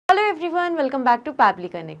everyone, welcome back to Pabbly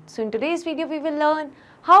Connect. So in today's video we will learn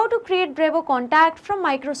how to create Brevo Contact from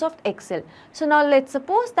Microsoft Excel. So now let's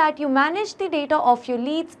suppose that you manage the data of your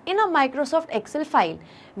leads in a Microsoft Excel file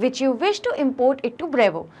which you wish to import it to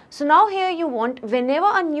Brevo. So now here you want whenever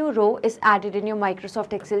a new row is added in your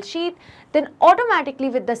Microsoft Excel sheet, then automatically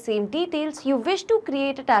with the same details you wish to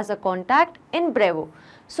create it as a contact in Brevo.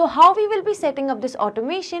 So how we will be setting up this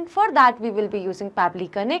automation? For that we will be using Pabbly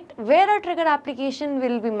Connect, where our trigger application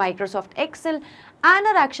will be Microsoft Excel and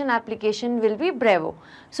our action application will be Brevo.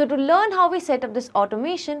 So to learn how we set up this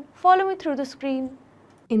automation, follow me through the screen.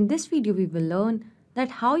 In this video we will learn that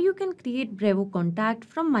how you can create Brevo Contact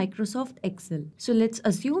from Microsoft Excel. So let's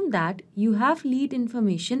assume that you have lead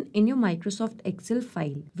information in your Microsoft Excel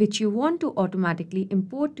file which you want to automatically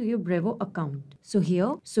import to your Brevo account. So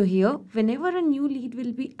here, whenever a new lead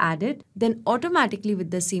will be added, then automatically with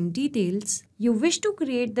the same details, you wish to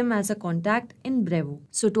create them as a contact in Brevo.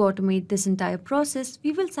 So to automate this entire process,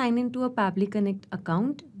 we will sign into a Pabbly Connect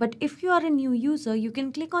account. But if you are a new user, you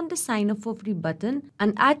can click on the sign up for free button,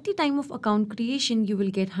 and at the time of account creation, you will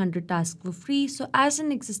get 100 tasks for free. So as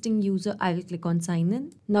an existing user, I will click on sign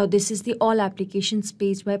in. Now this is the all applications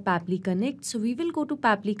page by Pabbly Connect. So we will go to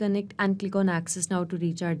Pabbly Connect and click on access now to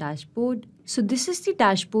reach our dashboard. So this is the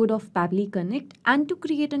dashboard of Pabbly Connect, and to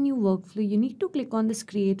create a new workflow, you need to click on this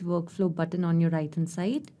create workflow button on your right hand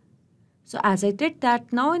side. So as I did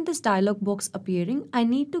that, now in this dialog box appearing, I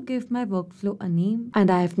need to give my workflow a name,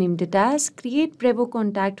 and I have named it as create Brevo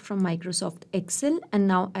Contact from Microsoft Excel, and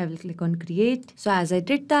now I will click on create. So as I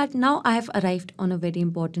did that, now I have arrived on a very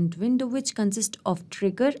important window which consists of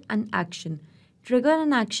trigger and action. Trigger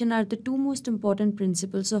and action are the two most important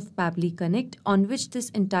principles of Pabbly Connect on which this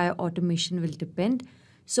entire automation will depend.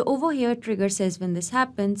 So over here, trigger says when this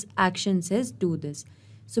happens, action says do this.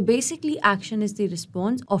 So basically, action is the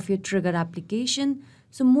response of your trigger application.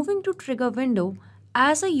 So moving to trigger window,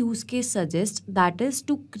 as a use case suggests, that is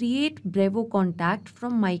to create Brevo Contact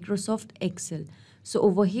from Microsoft Excel. So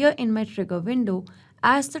over here in my trigger window,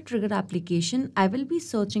 as the trigger application, I will be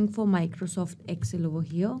searching for Microsoft Excel over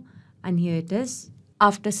here. And here it is.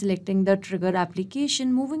 After selecting the trigger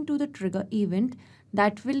application, moving to the trigger event,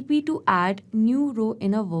 that will be to add new row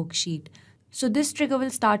in a worksheet. So this trigger will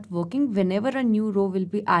start working whenever a new row will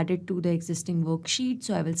be added to the existing worksheet.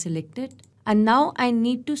 So I will select it. And now I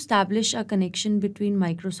need to establish a connection between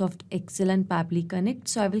Microsoft Excel and Pabbly Connect.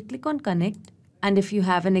 So I will click on connect. And if you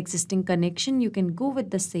have an existing connection, you can go with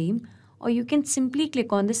the same, or you can simply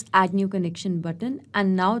click on this add new connection button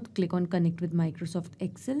and now click on connect with Microsoft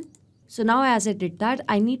Excel. So now as I did that,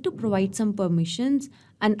 I need to provide some permissions,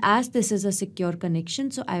 and as this is a secure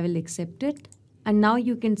connection, so I will accept it. And now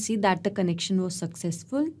you can see that the connection was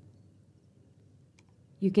successful.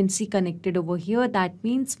 You can see connected over here. That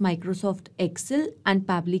means Microsoft Excel and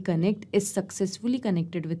Pabbly Connect is successfully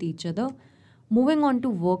connected with each other. Moving on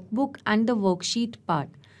to workbook and the worksheet part.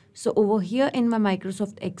 So over here in my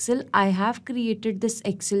Microsoft Excel, I have created this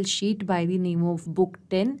Excel sheet by the name of book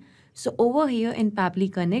 10. So over here in Pabbly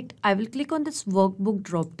Connect, I will click on this workbook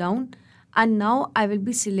drop down, and now I will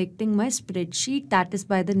be selecting my spreadsheet that is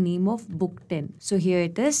by the name of book 10. So here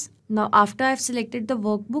it is. Now after I've selected the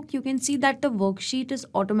workbook, you can see that the worksheet is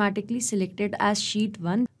automatically selected as sheet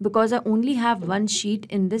 1 because I only have one sheet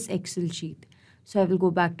in this Excel sheet. So I will go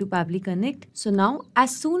back to Pabbly Connect. So now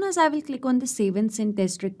as soon as I will click on the save and send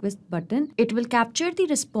test request button, it will capture the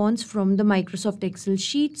response from the Microsoft Excel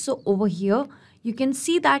sheet. So over here, you can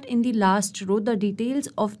see that in the last row, the details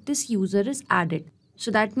of this user is added. So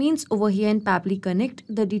that means over here in Pabbly Connect,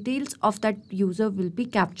 the details of that user will be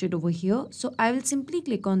captured over here. So I will simply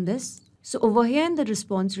click on this. So over here in the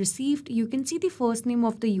response received, you can see the first name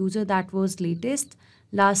of the user that was latest,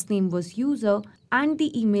 last name was user, and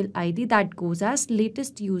the email ID that goes as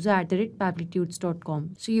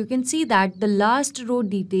latestuser@pabblytudes.com. So you can see that the last row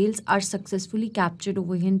details are successfully captured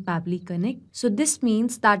over here in Pabbly Connect. So this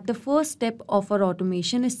means that the first step of our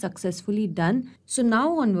automation is successfully done. So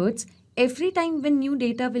now onwards, every time when new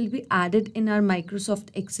data will be added in our Microsoft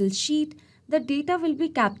Excel sheet, the data will be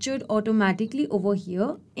captured automatically over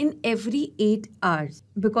here in every 8 hours,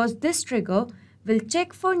 because this trigger will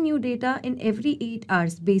check for new data in every 8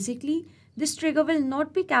 hours. Basically, this trigger will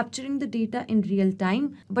not be capturing the data in real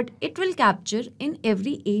time, but it will capture in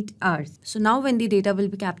every 8 hours. So now when the data will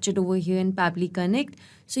be captured over here in Pabbly Connect,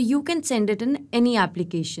 so you can send it in any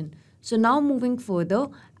application. So now moving further,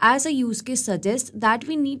 as a use case suggests that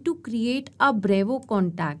we need to create a Brevo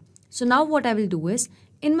Contact. So now what I will do is,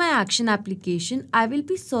 in my action application, I will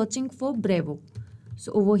be searching for Brevo.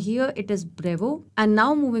 So over here it is Brevo. And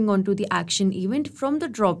now moving on to the action event, from the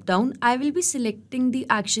drop down I will be selecting the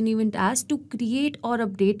action event as to create or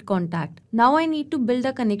update contact. Now I need to build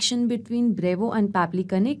a connection between Brevo and Pabbly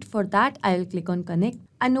Connect. For that I will click on connect.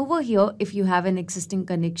 And over here, if you have an existing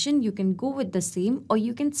connection, you can go with the same, or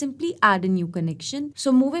you can simply add a new connection.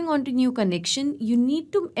 So moving on to new connection, you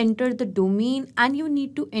need to enter the domain and you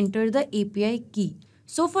need to enter the API key.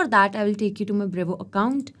 So for that, I will take you to my Brevo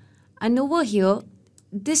account, and over here,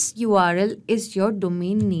 this URL is your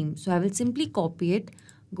domain name. So I will simply copy it,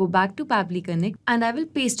 go back to Pabbly Connect, and I will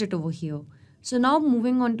paste it over here. So now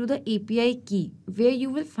moving on to the API key, where you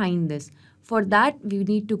will find this. For that, we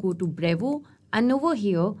need to go to Brevo. And over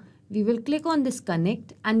here, we will click on this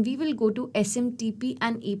connect and we will go to SMTP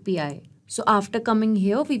and API. So after coming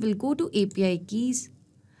here, we will go to API keys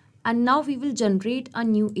and now we will generate a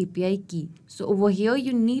new API key. So over here,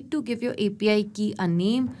 you need to give your API key a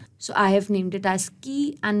name. So I have named it as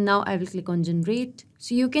key and now I will click on generate.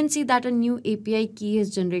 So you can see that a new API key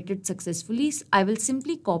is generated successfully. So I will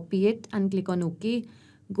simply copy it and click on OK.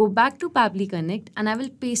 Go back to Pabbly Connect and I will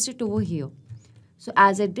paste it over here. So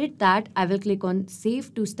as I did that, I will click on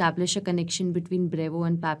save to establish a connection between Brevo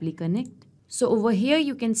and Pabbly Connect. So over here,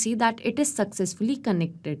 you can see that it is successfully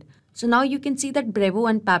connected. So now you can see that Brevo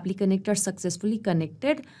and Pabbly Connect are successfully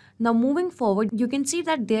connected. Now moving forward, you can see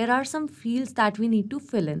that there are some fields that we need to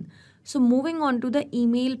fill in. So moving on to the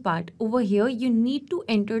email part, over here, you need to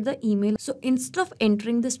enter the email. So instead of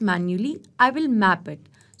entering this manually, I will map it.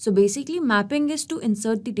 So basically mapping is to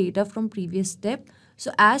insert the data from previous step.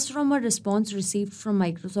 So as from a response received from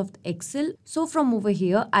Microsoft Excel, so from over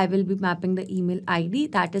here, I will be mapping the email ID,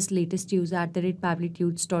 that is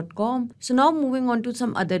latestusr@pabblytudes.com. So now moving on to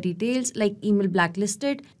some other details like email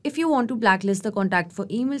blacklisted. If you want to blacklist the contact for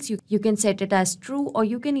emails, you can set it as true or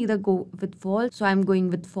you can either go with false. So I'm going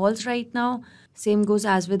with false right now. Same goes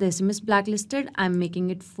as with SMS blacklisted. I'm making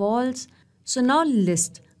it false. So now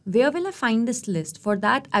list. Where will I find this list? For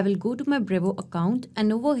that, I will go to my Brevo account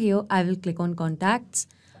and over here, I will click on contacts.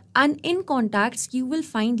 And in contacts, you will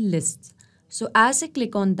find lists. So as I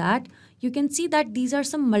click on that, you can see that these are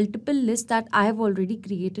some multiple lists that I have already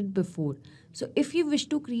created before. So if you wish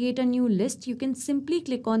to create a new list, you can simply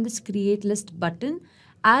click on this create list button.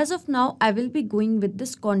 As of now, I will be going with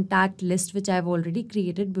this contact list, which I have already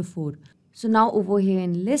created before. So now over here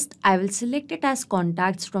in list, I will select it as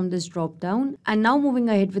contacts from this drop down. And now moving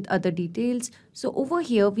ahead with other details. So over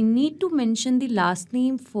here, we need to mention the last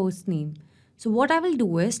name, first name. So what I will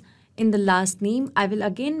do is, in the last name, I will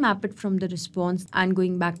again map it from the response, and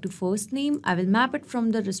going back to first name, I will map it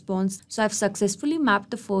from the response. So I've successfully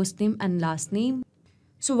mapped the first name and last name.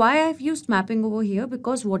 So why I've used mapping over here?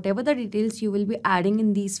 Because whatever the details you will be adding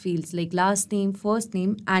in these fields like last name, first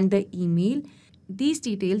name and the email, these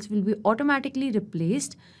details will be automatically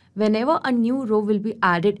replaced whenever a new row will be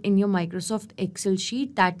added in your Microsoft Excel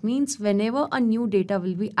sheet. That means whenever a new data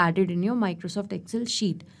will be added in your Microsoft Excel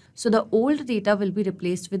sheet. So the old data will be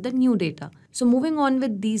replaced with the new data. So moving on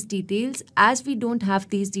with these details, as we don't have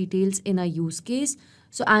these details in our use case,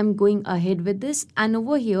 so I'm going ahead with this, and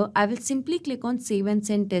over here I will simply click on save and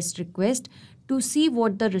send test request to see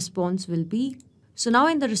what the response will be. So now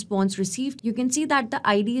in the response received, you can see that the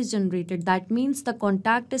ID is generated. That means the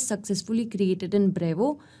contact is successfully created in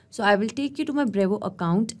Brevo. So I will take you to my Brevo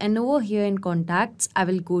account, and over here in contacts, I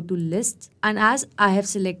will go to lists. And as I have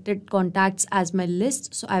selected contacts as my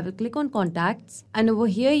list, so I will click on contacts. And over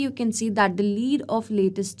here, you can see that the lead of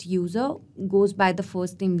latest user goes by the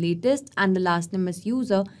first name latest and the last name as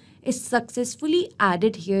user is successfully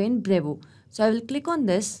added here in Brevo. So I will click on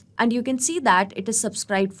this and you can see that it is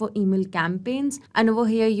subscribed for email campaigns, and over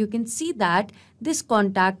here you can see that this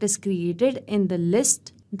contact is created in the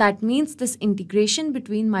list. That means this integration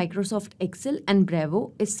between Microsoft Excel and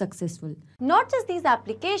Brevo is successful. Not just these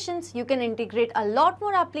applications, you can integrate a lot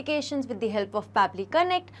more applications with the help of Pabbly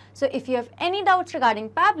Connect. So if you have any doubts regarding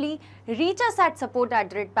Pabbly, reach us at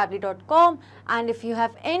support@pabbly.com, and if you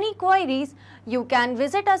have any queries, you can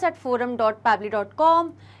visit us at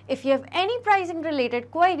forum.pabbly.com. If you have any pricing related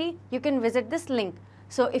query, you can visit this link.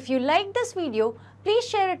 So if you like this video, please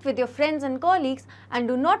share it with your friends and colleagues, and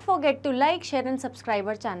do not forget to like, share and subscribe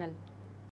our channel.